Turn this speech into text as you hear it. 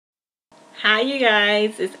Hi you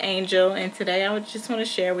guys, it's Angel, and today I just want to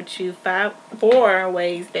share with you four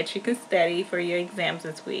ways that you can study for your exams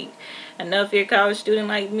this week. I know if you're a college student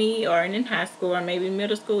like me, or in high school, or maybe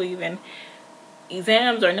middle school even,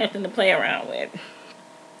 exams are nothing to play around with.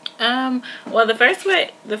 Well, the first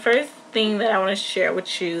thing that I want to share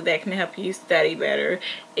with you that can help you study better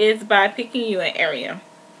is by picking you an area.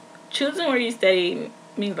 Choosing where you study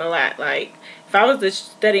means a lot. Like, if I was to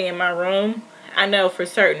study in my room, I know for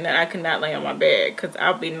certain that I could not lay on my bed because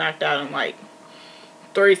I'll be knocked out in like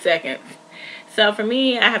 3 seconds. So for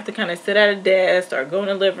me, I have to kind of sit at a desk or go in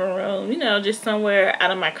the living room, just somewhere out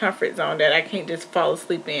of my comfort zone that I can't just fall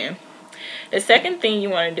asleep in. The second thing you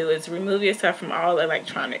want to do is remove yourself from all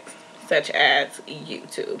electronics, such as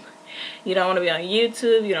YouTube. You don't want to be on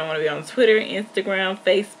YouTube. You don't want to be on Twitter, Instagram,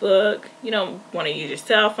 Facebook. You don't want to use your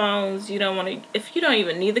cell phones. If you don't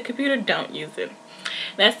even need the computer, don't use it.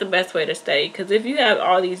 That's the best way to study, because if you have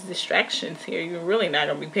all these distractions here, you're really not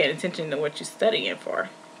going to be paying attention to what you're studying for.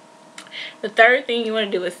 The third thing you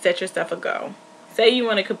want to do is set yourself a goal. Say you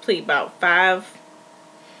want to complete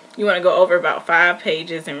you want to go over about 5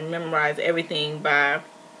 pages and memorize everything by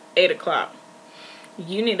 8 o'clock.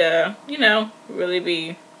 You need to, really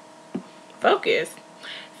be focused.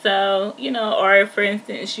 So, or for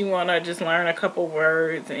instance, you want to just learn a couple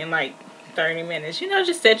words in like 30 minutes.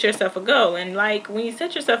 Just set yourself a goal. And like when you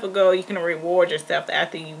set yourself a goal, you can reward yourself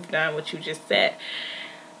after you've done what you just set.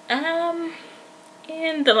 And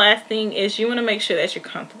the last thing is you want to make sure that you're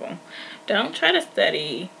comfortable. Don't try to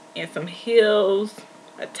study in some heels,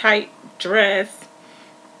 a tight dress,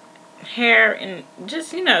 hair, and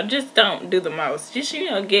just don't do the most. Just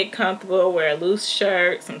get comfortable, wear a loose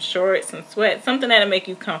shirt, some shorts, some sweats, something that'll make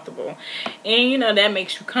you comfortable. And that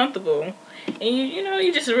makes you comfortable, and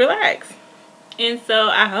you just relax. And so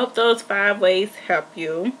I hope those 5 ways help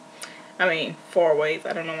you. I mean 4 ways,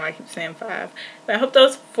 I don't know why I keep saying 5, but I hope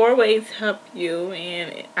those 4 ways help you,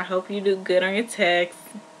 and I hope you do good on your tests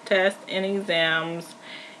and exams,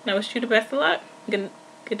 and I wish you the best of luck. Good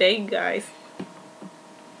day, you guys.